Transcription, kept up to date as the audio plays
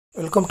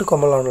Welcome to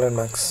Kamal Online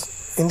Max.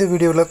 In this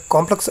video,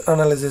 complex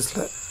analysis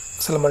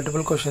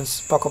multiple questions.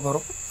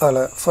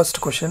 First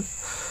question: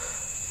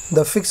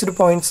 the fixed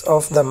points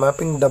of the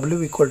mapping W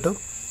equal to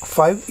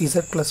 5z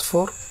plus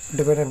 4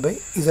 divided by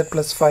z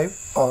plus 5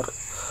 or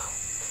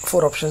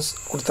 4 options.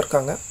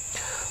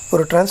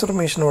 ஒரு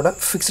transformation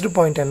fixed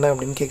point என்ன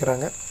அப்படினு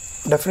கேக்குறாங்க.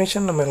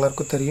 Definition நம்ம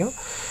எல்லாருக்கும் தெரியும்.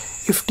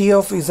 If t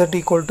of z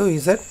equal to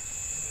z,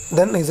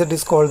 then z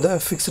is called the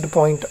fixed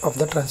point of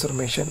the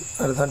transformation.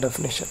 அதுதான்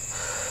definition.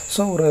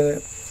 So ஒரு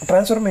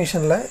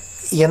transformationல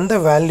எந்த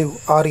value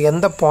or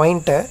எந்த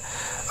பாயிண்ட்டை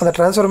அந்த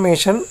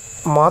transformation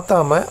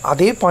மாத்தாம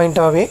அதே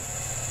பாயிண்டாவே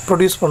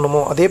ப்ரொடியூஸ்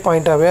பண்ணுமோ, அதே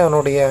பாயிண்டாவே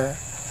அதனுடைய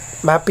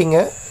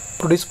மேப்பிங்கை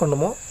ப்ரொடியூஸ்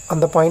பண்ணுமோ,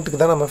 அந்த பாயிண்ட்டுக்கு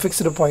தான் நம்ம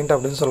ஃபிக்ஸ்டு பாயிண்ட்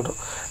அப்படின்னு சொல்கிறோம்.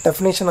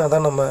 டெஃபினேஷன்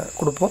அதான் நம்ம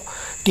கொடுப்போம்.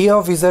 டி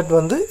ஆஃப் இசட்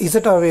வந்து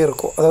இசட்டாகவே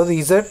இருக்கும். அதாவது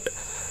இசட்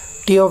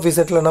டி ஆஃப்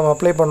இசட்டில் நம்ம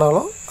அப்ளை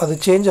பண்ணாலும் அது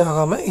சேஞ்ச்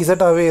ஆகாமல்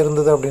இசட்டாகவே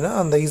இருந்தது அப்படின்னா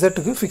அந்த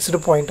இசட்டுக்கு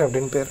ஃபிக்ஸ்டு பாயிண்ட்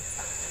அப்படின்னு பேர்.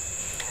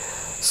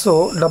 So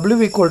W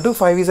equal to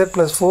 5z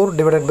plus 4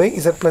 divided by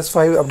z plus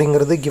 5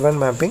 அப்படிங்கிறது given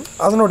mapping.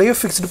 அதனுடைய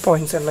ஃபிக்ஸ்டு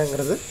பாயிண்ட்ஸ்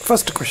என்னங்கிறது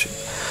first question.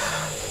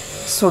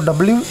 So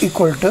W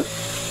equal to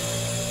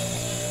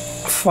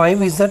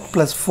 5z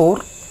plus 4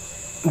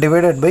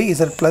 divided by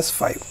z plus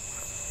 5.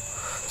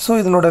 So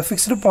இதனோட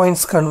ஃபிக்ஸ்டு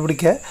பாயிண்ட்ஸ்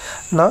கண்டுபிடிக்க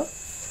நான்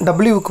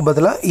Wக்கு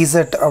பதிலாக z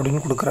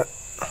அப்படின்னு கொடுக்குறேன்.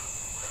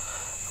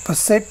 இப்போ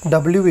set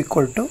W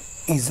equal to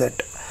z.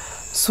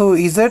 So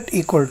z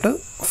equal to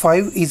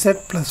 5z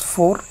plus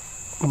 4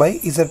 by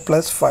z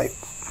plus 5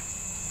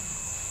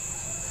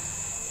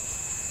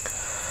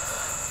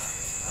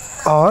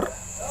 or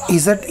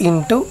z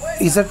into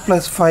z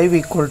plus 5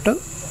 equal to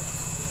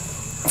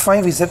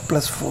 5z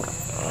plus 4.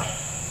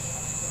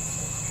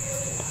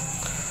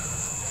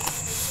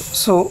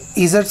 So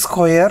z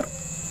square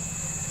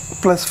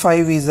plus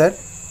 5z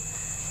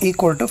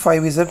equal to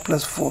 5z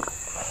plus 4.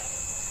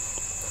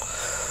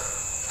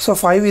 So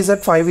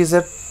 5z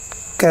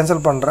cancel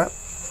பண்றேன்.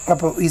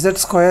 அப்போ z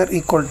square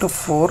equal to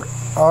 4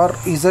 or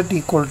z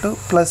equal to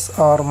plus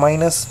or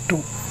minus 2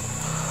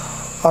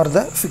 are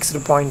the fixed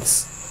points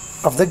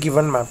of the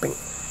given mapping.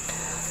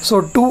 So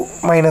 2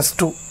 minus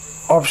 2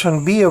 option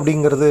B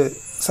அப்படிங்கிறது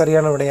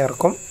சரியான விடையாக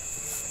இருக்கும்.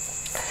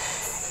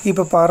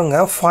 இப்போ பாருங்க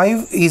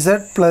 5z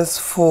plus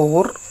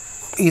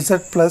 4z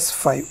plus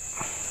 5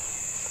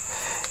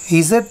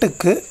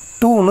 zக்கு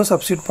 2ன்னு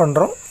substitute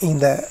பண்ணுறோம்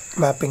இந்த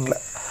மேப்பிங்கில்.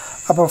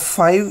 அப்போ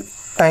 5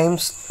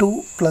 times 2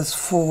 plus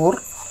 4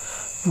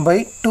 by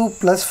 2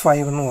 plus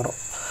 5ன்னு வரும்.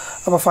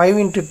 அப்போ 5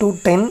 into 2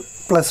 10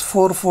 plus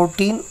 4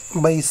 14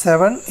 by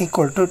 7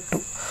 equal to 2.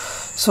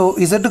 So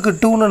இசட்டுக்கு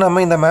 2ன்னு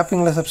நம்ம இந்த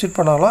மேப்பிங்கில் சப்ஸ்டிட்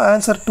பண்ணாலும்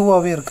ஆன்சர்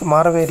 2ஆகவே இருக்குது,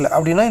 மாறவே இல்லை.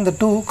 அப்படின்னா இந்த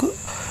 2க்கு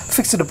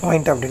ஃபிக்ஸ்டு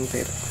பாயிண்ட் அப்படின்னு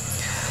பேர்.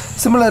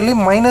 சிமிலர்லி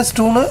மைனஸ்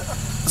 2ன்னு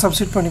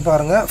சப்ஸ்டிட் பண்ணி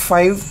பாருங்கள்.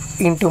 5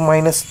 into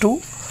minus 2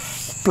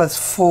 plus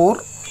 4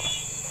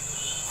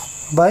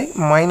 by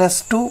minus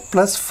 2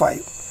 plus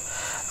 5.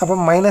 அப்போ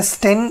minus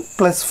 10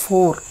 plus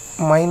 4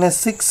 minus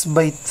 6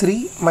 by 3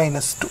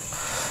 minus 2.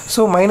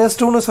 So minus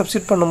 2ன்னு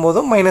substitute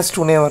பண்ணும்போதும் மைனஸ்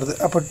 2னே வருது.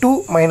 அப்போ 2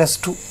 minus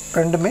 2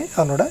 ரெண்டுமே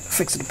அதனோட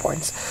ஃபிக்ஸ்டு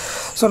பாயிண்ட்ஸ்.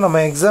 ஸோ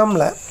நம்ம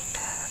எக்ஸாமில்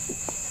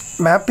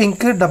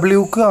மேப்பிங்க்கு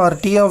டபிள்யூக்கு ஆர்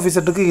டி ஆஃப்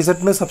இசட்டுக்கு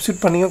இசட்னு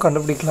சப்ஸ்டிட் பண்ணியும்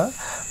கண்டுபிடிக்கலாம்.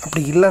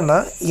 அப்படி இல்லைன்னா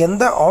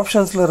எந்த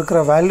ஆப்ஷன்ஸில்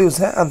இருக்கிற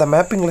வேல்யூஸை அந்த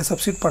மேப்பிங்கில்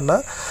சப்ஸ்டிட்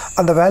பண்ணால்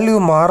அந்த வேல்யூ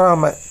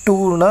மாறாமல்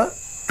 2னா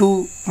 2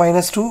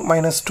 minus 2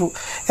 minus 2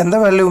 எந்த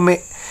வேல்யூவுமே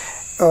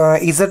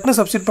இசட்னு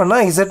சப்ஸ்டிட்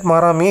பண்ணால் இசட்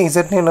மாறாமையே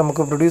இசட்னே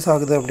நமக்கு ப்ரொடியூஸ்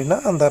ஆகுது அப்படின்னா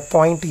அந்த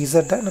பாயிண்ட்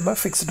இசட்டை நம்ம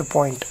ஃபிக்ஸ்டு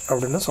பாயிண்ட்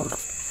அப்படின்னு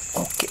சொல்கிறோம்.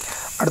 ஓகே,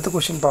 அடுத்த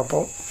கொஷின்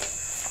பார்ப்போம்.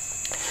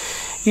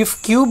 If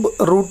cube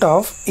root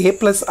of a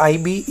plus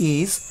ib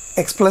is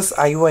x plus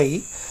iy,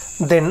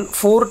 then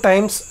 4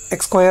 times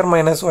x square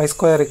minus y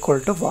square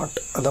equal to what?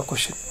 அதான்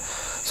question.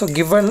 So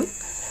given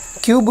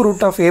cube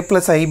root of a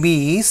plus ib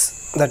is,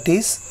 that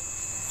is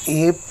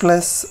a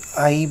plus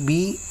ib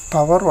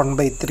power 1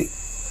 by 3.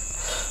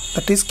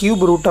 That is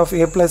cube root of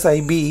a plus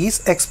ib is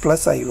x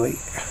plus iy.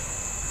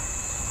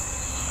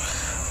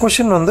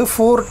 Question வந்து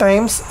 4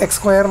 times x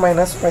square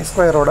minus y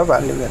square ஓட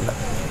value என்ன?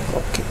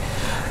 Okay,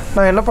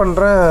 நான் என்ன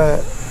பண்ணுறேன்,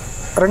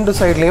 ரெண்டு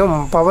சைட்லேயும்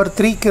power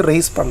 3க்கு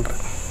rice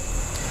பண்ணுறேன்.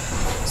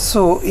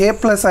 So a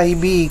plus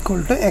ib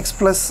equal to x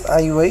plus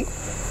iy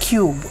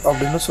cube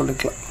அப்படின்னு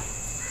சொல்லிக்கலாம்.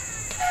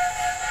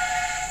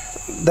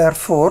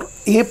 Therefore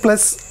a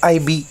plus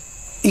ib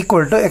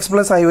equal to x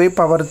plus iy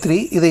power 3.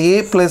 இது a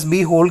plus b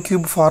whole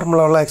cube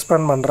ஃபார்முலாவில்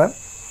எக்ஸ்பேண்ட் பண்ணுறேன்.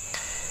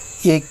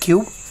 a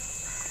cube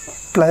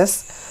plus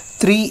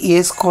 3a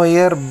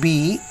square b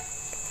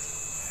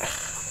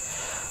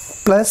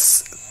plus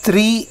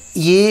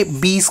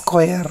 3ab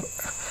square.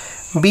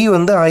 b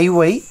வந்து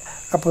iy,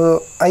 அப்போ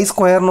i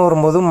ஸ்கொயர்னு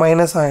வரும்போது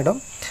minus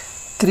ஆகிடும்.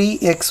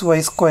 3xy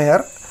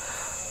ஸ்கொயர்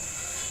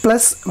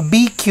ப்ளஸ்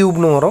b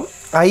க்யூப்னு வரும்.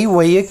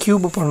 iy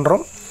cube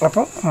பண்ணுறோம்,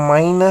 அப்போ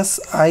மைனஸ்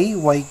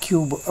iy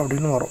க்யூப்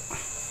அப்படின்னு வரும்.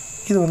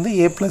 இது வந்து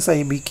a plus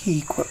ibக்கு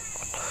equal.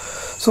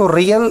 So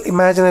real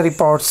imaginary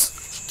parts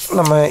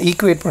நம்ம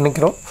ஈக்குவேட்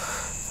பண்ணிக்கிறோம்.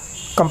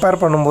 கம்பேர்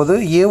பண்ணும்போது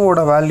ஏவோட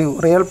வேல்யூ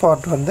ரியல்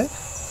பார்ட் வந்து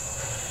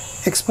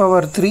x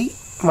power 3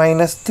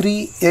 minus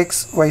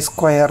 3xy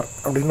square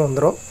அப்படின்னு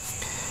வந்துடும்.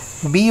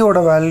 b ஓட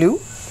value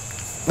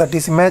that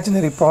is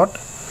imaginary part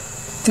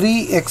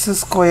 3x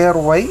square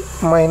y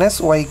minus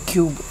y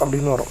cube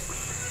அப்படின்னு வரும்.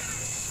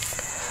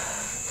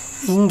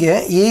 இங்கே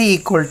a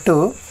equal to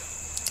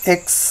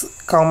x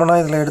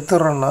காமனாக இதில்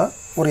எடுத்துடுறோன்னா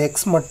ஒரு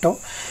x மட்டும்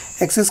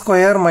x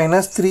square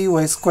minus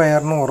 3y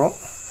squareனு வரும்.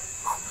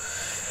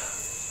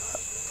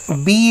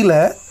 bயில்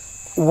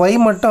y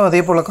மட்டும்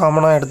அதே போல்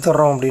காமனாக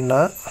எடுத்துடுறோம்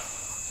அப்படின்னா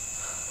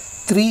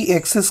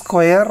 3x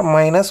square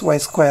minus y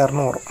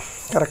squareனு வரும்.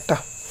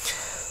 கரெக்டாக?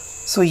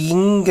 ஸோ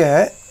இங்கே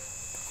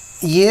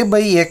a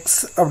by x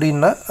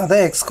அப்படின்னா அதை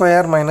x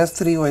square minus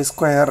 3y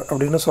square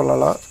அப்படின்னு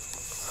சொல்லலாம்.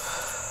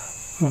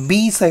 b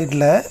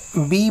சைடில்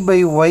b by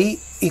y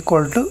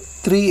equal to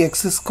 3x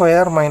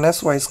square minus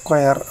y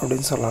square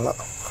அப்படின்னு சொல்லலாம்.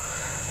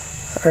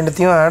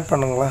 ரெண்டுத்தையும் ஆட்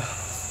பண்ணுங்களேன்.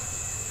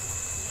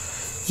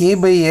 a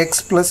by x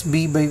plus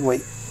b by y.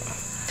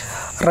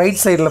 Right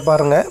சைடில்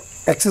பாருங்கள்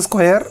x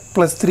square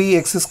plus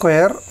 3x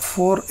square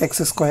 4x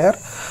square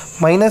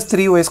minus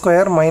 3y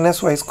square minus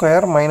y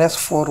square minus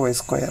 4y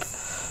square.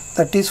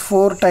 That is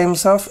 4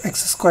 times of x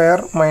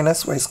square minus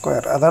y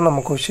square. அதான் நம்ம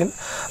question.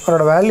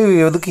 அதோட value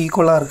எதுக்கு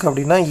ஈக்குவலாக இருக்குது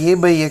அப்படின்னா a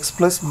by x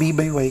plus b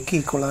by yக்கு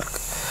ஈக்குவலாக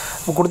இருக்குது.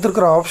 இப்போ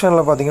கொடுத்துருக்குற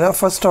ஆப்ஷனில் பார்த்தீங்கன்னா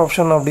ஃபர்ஸ்ட்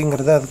ஆப்ஷன்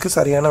அப்படிங்கிறது அதுக்கு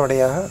சரியான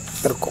விடையாக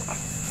இருக்கும்.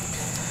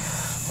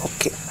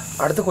 ஓகே,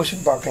 அடுத்த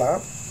கொஷின்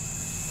பார்க்கலாம்.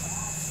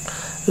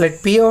 Let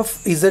p of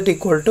z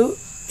equal to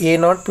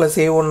a0 plus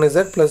a1z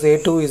plus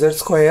a2z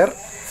square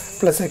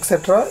plus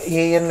etc.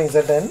 an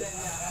zn.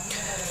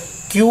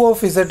 q of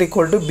z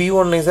equal to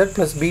b1z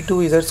plus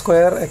b2z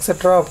square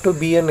etc. up to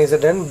bn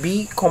zn be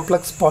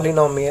complex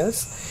polynomials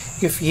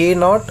if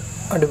a0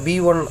 and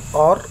b1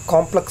 are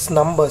complex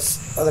numbers.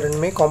 Other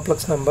than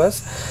complex numbers,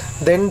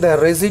 then the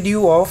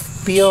residue of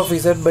p of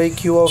z by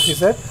q of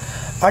z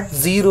at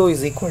 0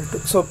 is equal to.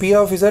 So p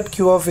of z,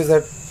 q of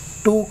z,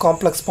 two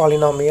complex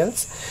polynomials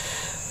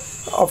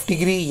of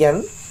degree n.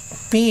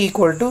 p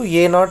equal to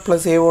a0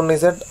 plus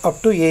a1z up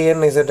to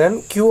an zn.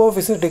 q of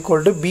z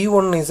equal to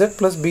b1z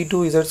plus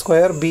b2z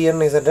square bn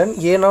zn.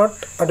 a0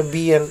 and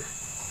bn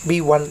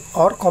b1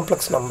 are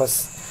complex numbers.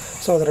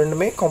 So அது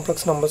ரெண்டுமே complex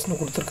numbers-னு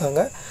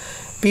கொடுத்துருக்காங்க.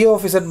 p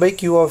of z by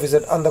q of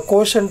z அந்த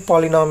quotient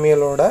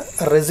polynomial-ஓட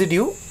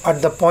residue at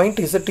the point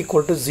z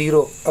equal to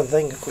 0.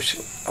 அதுதான் இங்கே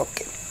question.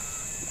 Okay,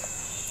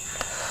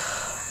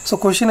 so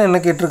question என்ன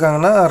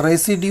கேட்டிருக்காங்கன்னா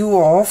residue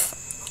of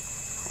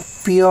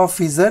p of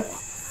z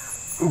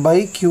by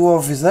q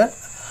of z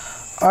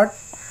at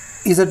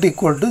z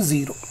equal to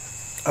 0.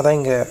 அதான்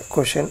இங்கே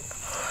question.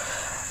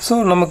 So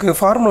நமக்கு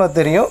formula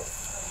தெரியும்.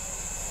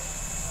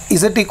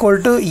 z equal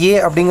to a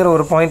அப்படிங்கிற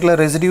ஒரு பாயிண்டில்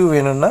ரெசிடியூ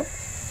வேணும்னா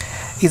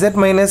z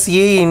minus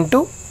a into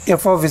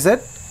f of z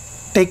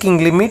taking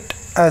limit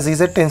as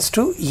z tends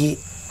to a.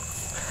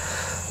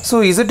 So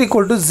z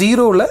equal to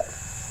 0ல்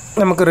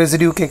நமக்கு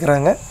residue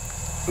கேட்குறாங்க.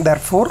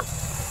 therefore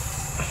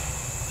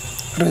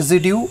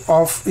residue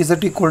of z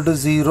equal to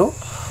 0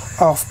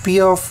 of p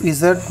of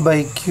z by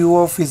q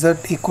of z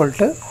equal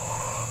to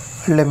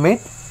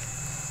limit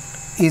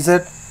z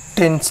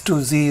tends to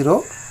 0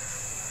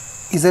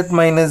 z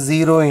minus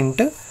 0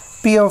 into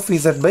p of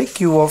z by q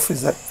of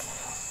z.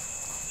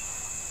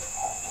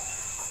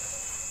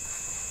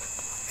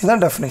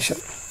 இதான்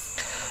definition.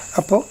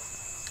 அப்போது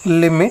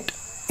limit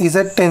z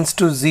tends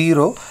to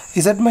 0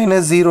 z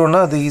minus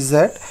 0னா அது z.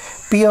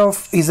 p of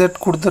z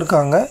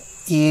கொடுத்துருக்காங்க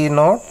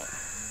a0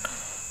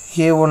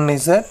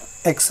 a1z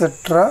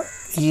etc.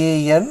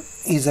 an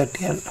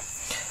zn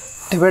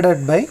divided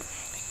by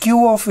q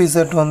of z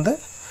வந்து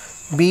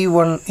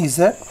b1z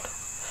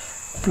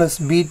plus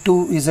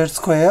b2z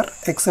square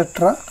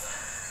etc.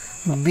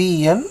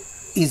 bn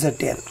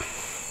zn.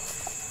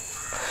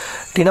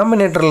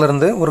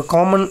 டினாமினேட்டர்லேருந்து ஒரு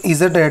common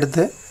z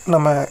எடுத்து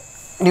நம்ம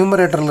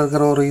நியூமரேட்டரில்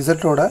இருக்கிற ஒரு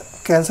z-ஓட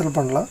கேன்சல்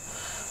பண்ணலாம்.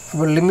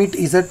 அப்போ limit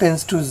z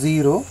tends to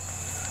 0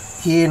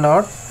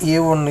 a0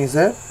 a1z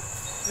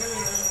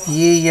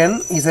an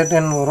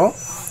zn வரும்.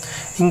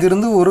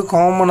 இங்கிருந்து ஒரு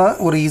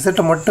காமனாக ஒரு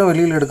z மட்டும்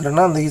வெளியில்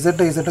எடுக்கிறேன்னா அந்த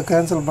z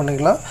கேன்சல்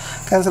பண்ணிக்கலாம்.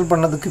 கேன்சல்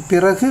பண்ணதுக்கு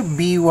பிறகு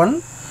b1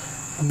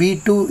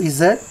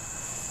 b2z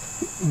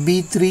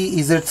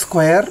b3z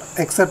square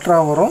extra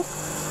வரும்.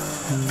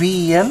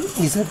 bn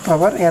z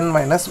power n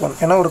minus 1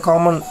 ஏன்னா ஒரு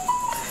காமன்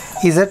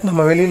z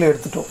நம்ம வெளியில்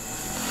எடுத்துட்டோம்.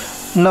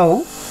 நவ்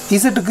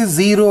z-க்கு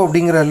 0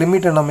 அப்படிங்கிற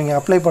லிமிட்டை நம்ம இங்கே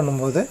அப்ளை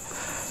பண்ணும்போது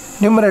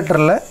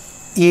நியூமரேட்டரில்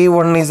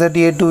a1z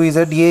a2z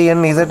an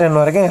zn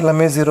வரைக்கும்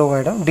எல்லாமே 0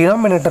 ஆகிடும்.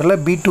 டினாமினேட்டரில்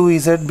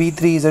b2z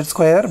b3z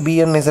square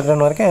bn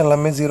zn வரைக்கும்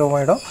எல்லாமே 0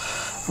 ஆகிடும்.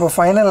 இப்போ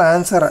ஃபைனல்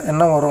ஆன்சர்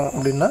என்ன வரும்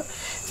அப்படின்னா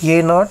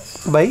a0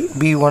 by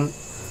b1.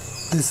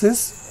 This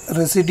is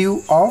residue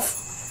of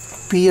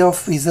p of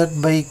z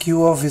by q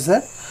of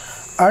z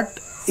at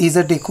z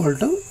equal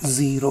to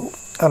 0.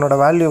 அதனோட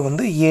வேல்யூ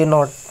வந்து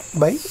a0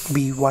 by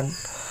b1.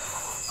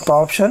 இப்போ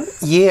ஆப்ஷன்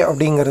a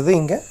அப்படிங்கிறது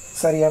இங்கே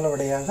சரியான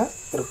விடையாக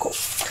இருக்கும்.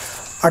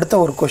 அடுத்த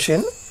ஒரு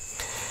question.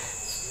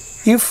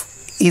 If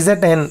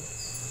zn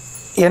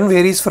n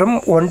varies from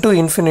 1 to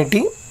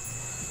infinity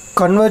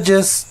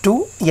converges to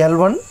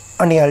L1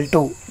 and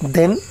L2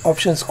 then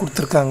options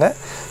கொடுத்துருக்காங்க.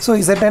 ஸோ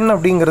zn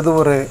அப்படிங்கிறது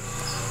ஒரு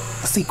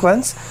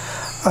சீக்வன்ஸ்.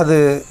 அது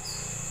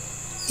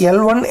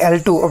L1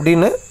 L2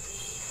 அப்படின்னு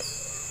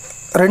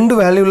ரெண்டு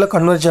வேல்யூவில்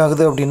கன்வர்ஜ்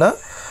ஆகுது அப்படின்னா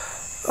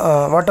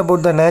what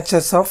about the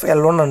nature's of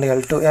L1 and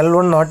L2?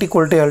 L1 not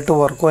equal to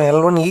L2வாக இருக்கும்,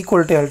 L1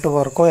 ஈக்குவல் டு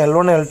L2வாக இருக்கும்,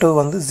 L1 L2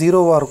 வந்து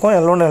 0வாக இருக்கும்,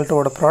 L1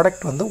 L2வோட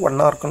ப்ராடக்ட் வந்து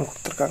 1ஆக இருக்குன்னு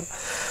கொடுத்துருக்காங்க.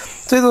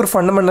 ஸோ இது ஒரு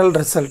ஃபண்டமெண்டல்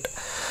ரிசல்ட்.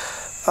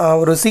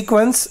 ஒரு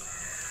சீக்வன்ஸ்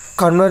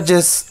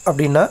கன்வர்ஜஸ்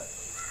அப்படின்னா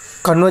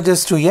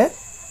converges to a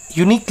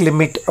unique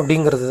limit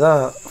அப்படிங்கிறது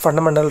தான்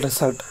ஃபண்டமெண்டல்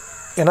ரிசல்ட்.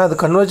 ஏன்னா அது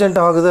கன்வர்ஜென்ட்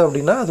ஆகுது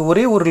அப்படின்னா அது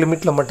ஒரே ஒரு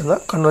லிமிட்டில்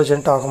மட்டும்தான்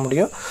கன்வர்ஜென்ட் ஆக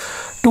முடியும்.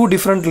 2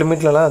 டிஃப்ரெண்ட்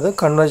லிமிட்லலாம் அது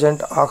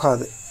கன்வர்ஜென்ட்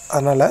ஆகாது.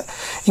 அதனால்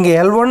இங்கே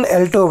L1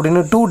 L2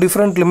 அப்படின்னு 2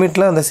 டிஃப்ரெண்ட்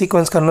லிமிட்டில் அந்த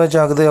சீக்வன்ஸ் கன்வர்ஜ்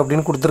ஆகுது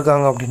அப்படின்னு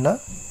கொடுத்துருக்காங்க அப்படின்னா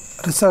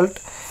ரிசல்ட்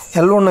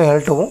L1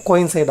 L2வும்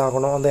கோயின்சைட்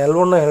ஆகணும். அந்த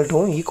L1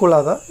 L2வும்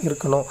ஈக்குவலாக தான்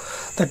இருக்கணும்.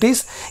 That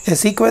is a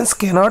sequence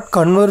cannot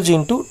converge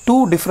into 2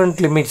 different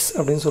limits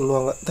அப்படின்னு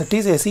சொல்லுவாங்க. That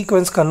is a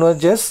sequence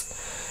converges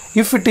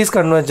if it is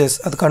converges.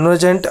 அது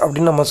கன்வர்ஜென்ட்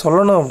அப்படின்னு நம்ம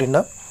சொல்லணும்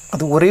அப்படின்னா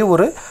அது ஒரே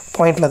ஒரு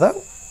பாயிண்டில் தான்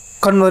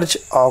கன்வர்ஜ்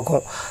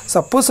ஆகும்.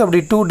 சப்போஸ் அப்படி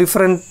 2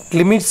 டிஃப்ரெண்ட்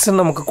லிமிட்ஸ்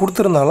நமக்கு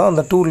கொடுத்துருந்தாலும்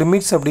அந்த 2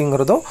 லிமிட்ஸ்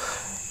அப்படிங்கிறதும்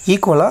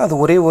ஈக்குவலாக அது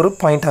ஒரே ஒரு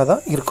பாயிண்ட்டாக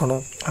தான்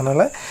இருக்கணும்.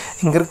 அதனால்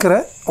இங்கே இருக்கிற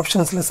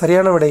ஆப்ஷன்ஸில்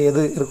சரியான விடை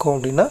எது இருக்கும்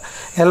அப்படின்னா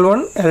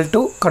L1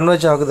 L2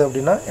 கன்வர்ஜ் ஆகுது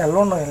அப்படின்னா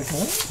L1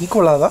 L2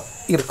 ஈக்குவலாக தான்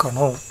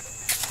இருக்கணும்.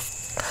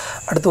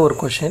 அடுத்த ஒரு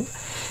question,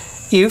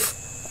 if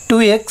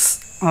 2x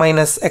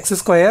minus x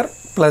square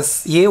plus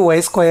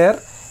ay square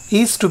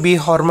is to be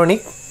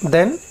harmonic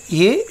then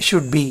a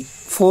should be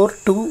 4,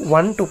 2,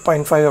 1,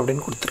 2.5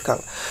 அப்படின்னு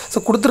கொடுத்துருக்காங்க. ஸோ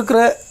கொடுத்துருக்கிற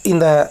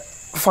இந்த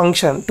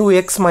function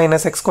 2x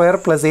minus x square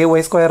plus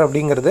ay square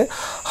அப்படிங்கிறது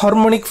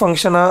ஹார்மோனிக்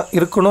ஃபங்க்ஷனாக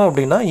இருக்கணும்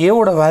அப்படின்னா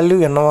ஏவோட வேல்யூ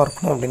என்னவாக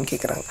இருக்கணும் அப்படின்னு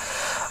கேட்குறாங்க.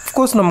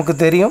 அஃப்கோர்ஸ் நமக்கு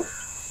தெரியும்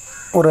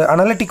ஒரு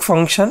analytic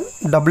function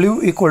w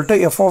equal to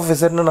f of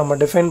zன்னு நம்ம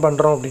டிஃபைன்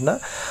பண்ணுறோம் அப்படின்னா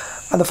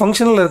அந்த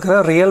ஃபங்க்ஷனில் இருக்கிற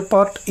ரியல்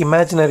பார்ட்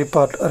இமேஜினரி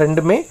பார்ட்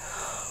ரெண்டுமே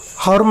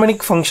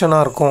ஹார்மோனிக்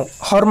ஃபங்க்ஷனாக இருக்கும்.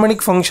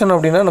 ஹார்மோனிக் ஃபங்க்ஷன்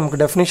அப்படின்னா நமக்கு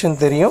டெஃபினிஷன்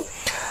தெரியும்.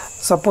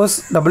 Suppose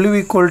w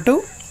equal to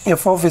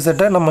f of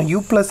z நம்ம u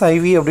plus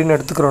iv அப்படின்னு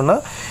எடுத்துக்கிறோன்னா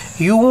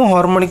uவும்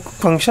ஹார்மோனிக்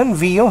ஃபங்க்ஷன்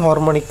vயும்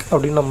ஹார்மோனிக்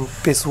அப்படின்னு நம்ம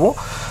பேசுவோம்.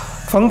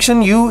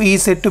 Function u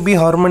is said to be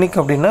harmonic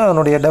அப்படின்னா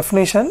அதனுடைய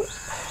definition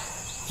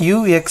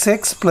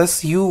uxx plus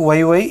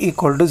uyy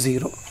equal to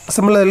 0.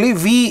 Similarly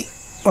v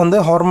வந்து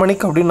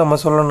ஹார்மோனிக் அப்படின்னு நம்ம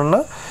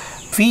சொல்லணும்னா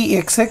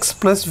vxx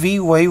plus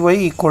vyy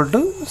equal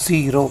to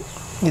 0.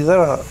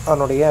 இதுதான்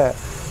அதனுடைய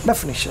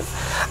டெஃபினிஷன்.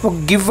 இப்போ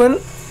கிவன்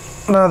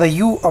நான் அதை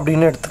u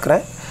அப்படின்னு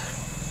எடுத்துக்கிறேன்.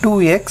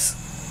 2x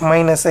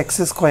minus x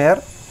square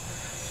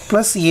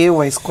plus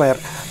ay square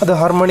அது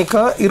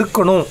ஹார்மோனிக்காக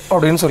இருக்கணும்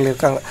அப்படின்னு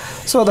சொல்லியிருக்காங்க.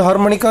 ஸோ அது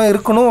ஹார்மோனிக்காக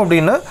இருக்கணும்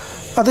அப்படின்னா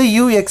அது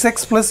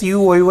uxx plus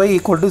uyy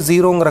equal to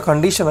 0ங்கிற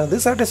condition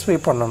அது சாட்டிஸ்ஃபை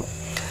பண்ணணும்.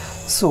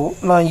 ஸோ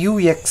நான்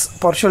ux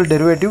partial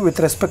derivative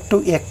with respect to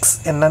x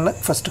என்னென்னு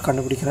ஃபஸ்ட்டு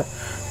கண்டுபிடிக்கிறேன்.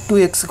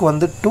 2xக்கு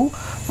வந்து 2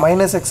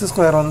 மைனஸ் எக்ஸ்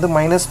ஸ்கொயர் வந்து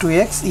மைனஸ்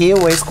 2x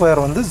ay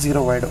ஸ்கொயர் வந்து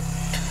 0 ஆகிடும்.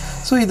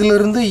 ஸோ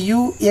இதிலிருந்து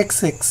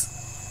uxx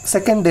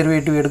செகண்ட்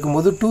டெரிவேட்டிவ்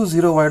எடுக்கும்போது 2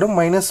 0 ஆகிடும்,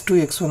 மைனஸ்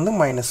 2x வந்து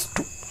minus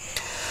 2.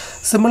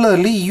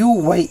 Similarly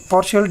uy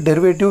partial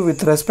derivative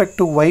with respect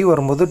to y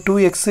வரும்போது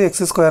 2x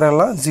எக்ஸ் ஸ்கொயர்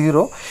எல்லாம்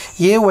 0,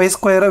 ay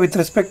ஸ்கொயரை with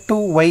respect to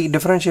y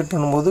differentiate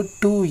பண்ணும்போது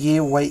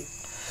 2ay.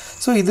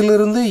 ஸோ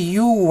இதிலிருந்து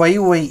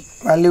uyy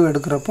வேல்யூ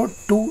எடுக்கிறப்போ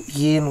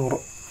 2aன்னு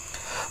வரும்.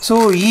 So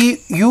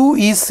u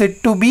is set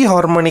to be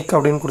harmonic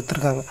அப்படின்னு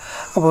கொடுத்துருக்காங்க.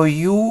 அப்போ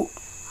u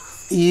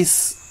is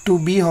to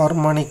be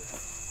harmonic,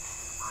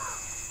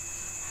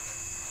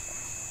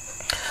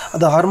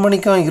 அது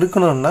ஹார்மோனிக்காக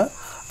இருக்கணும்னா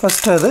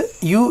ஃபஸ்ட்டு அது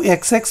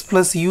uxx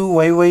plus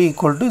uyy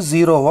equal to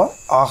 0வாக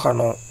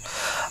ஆகணும்.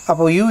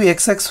 அப்போ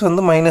uxx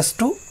வந்து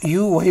 -2,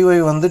 uyy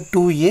வந்து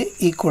 2a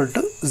ஈக்குவல்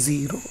டு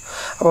 0.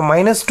 அப்போ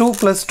 -2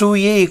 plus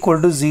 2a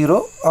equal to 0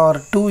 R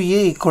 2a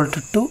equal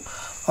to 2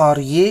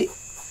 R a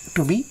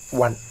to be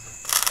 1.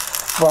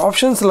 இப்போ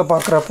ஆப்ஷன்ஸில்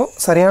பார்க்குறப்போ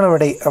சரியான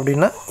விடை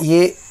அப்படின்னா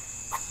a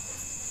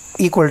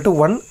ஈக்குவல் டு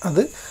 1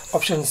 அது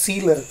ஆப்ஷன்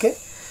சியில் இருக்குது.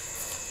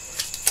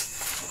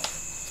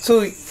 ஸோ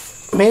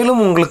மேலும்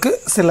உங்களுக்கு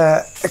சில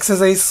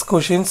எக்ஸசைஸ்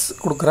கொஷின்ஸ்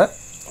கொடுக்குறேன்,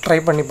 ட்ரை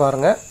பண்ணி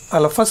பாருங்கள்.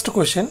 அதில் first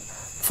question,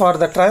 for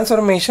the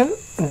transformation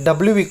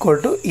w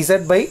equal to z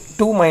by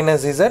 2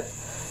 minus z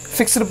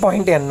fixed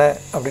point என்ன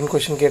அப்படின்னு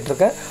கொஷின்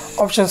கேட்டிருக்கேன்.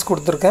 ஆப்ஷன்ஸ்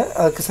கொடுத்துருக்கேன்,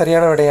 அதுக்கு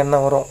சரியான விடை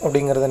என்ன வரும்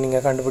அப்படிங்கிறத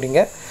நீங்கள்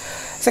கண்டுபிடிங்க.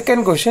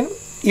 Second question,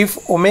 if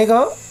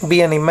omega be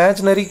an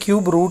imaginary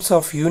cube roots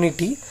of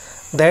unity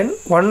then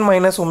 1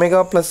 minus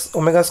omega plus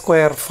omega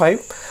square 5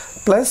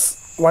 plus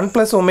 1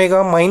 plus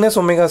omega minus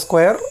omega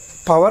square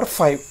power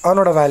 5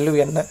 அதனோட வேல்யூ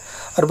என்ன?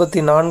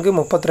 64,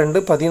 32,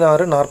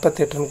 16,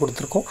 48ன்னு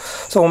கொடுத்துருக்கோம்.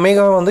 ஸோ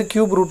ஒமேகா வந்து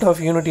cube root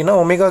of யூனிட்டினா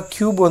omega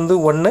cube வந்து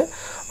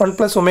 1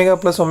 plus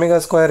omega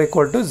square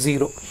equal to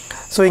 0.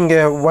 So இங்கே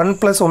 1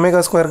 plus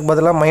omega ஸ்கொயருக்கு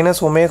பதிலாக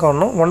minus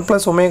ஒமேகானும் 1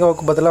 plus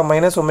ஒமேகாவுக்கு பதிலாக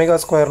minus omega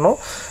ஸ்கொயர்னும்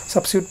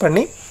substitute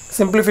பண்ணி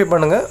சிம்பிளிஃபை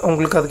பண்ணுங்கள்,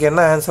 உங்களுக்கு அதுக்கு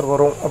என்ன ஆன்சர்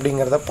வரும்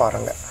அப்படிங்கிறத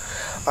பாருங்கள்.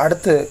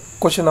 அடுத்து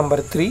question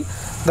number 3,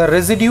 the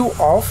residue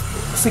of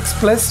 6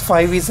 plus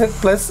 5z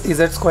plus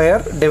z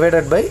square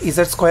divided by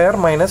z square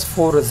minus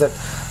 4z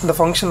இந்த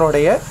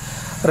ஃபங்க்ஷனுடைய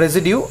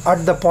ரெசிடியூ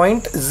அட் த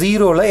பாயிண்ட்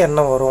 0ல்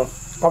என்ன வரும்?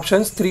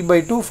 ஆப்ஷன்ஸ்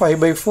 3/2,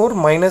 5/4,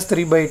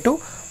 -3/2,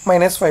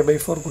 minus 5 by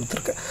 4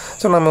 கொடுத்துருக்கு.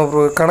 ஸோ நம்ம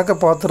ஒரு கணக்கை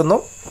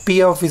பார்த்துருந்தோம். P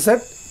of Z,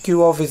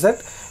 Q of Z,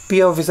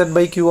 P of Z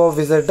by Q of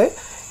Z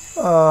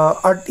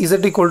at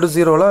Z equal to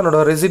 0ல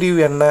அதனோட residue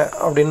என்ன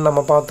அப்படின்னு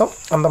நம்ம பார்த்தோம்.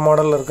 அந்த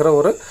மாடலில் இருக்கிற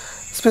ஒரு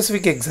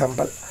specific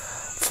example.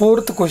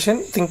 4th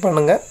question think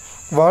பண்ணுங்கள்.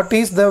 What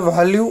is the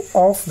value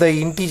of the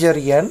integer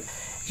n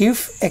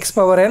if x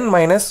power n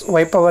minus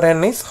y power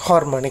n is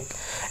harmonic?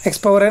 x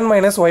power n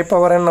minus y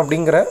power n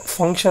அப்படிங்கிற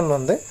ஃபங்க்ஷன்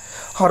வந்து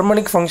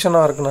harmonic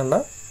ஃபங்க்ஷனாக இருக்கணும்னா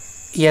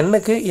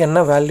என்னுக்கு என்ன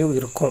value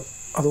இருக்கும்?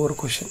 அது ஒரு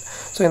question.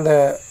 So இந்த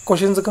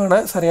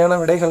கொஷின்ஸுக்கான சரியான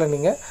விடைகளை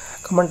நீங்கள்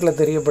கமெண்ட்டில்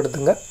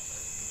தெரியப்படுத்துங்க.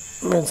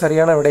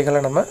 சரியான விடைகளை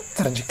நம்ம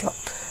தெரிஞ்சுக்கலாம்.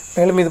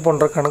 மேலும் இது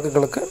போன்ற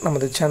கணக்குகளுக்கு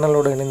நமது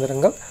சேனலோடு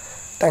இணைந்திருங்கள்.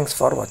 தேங்க்ஸ்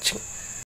ஃபார் வாட்சிங்.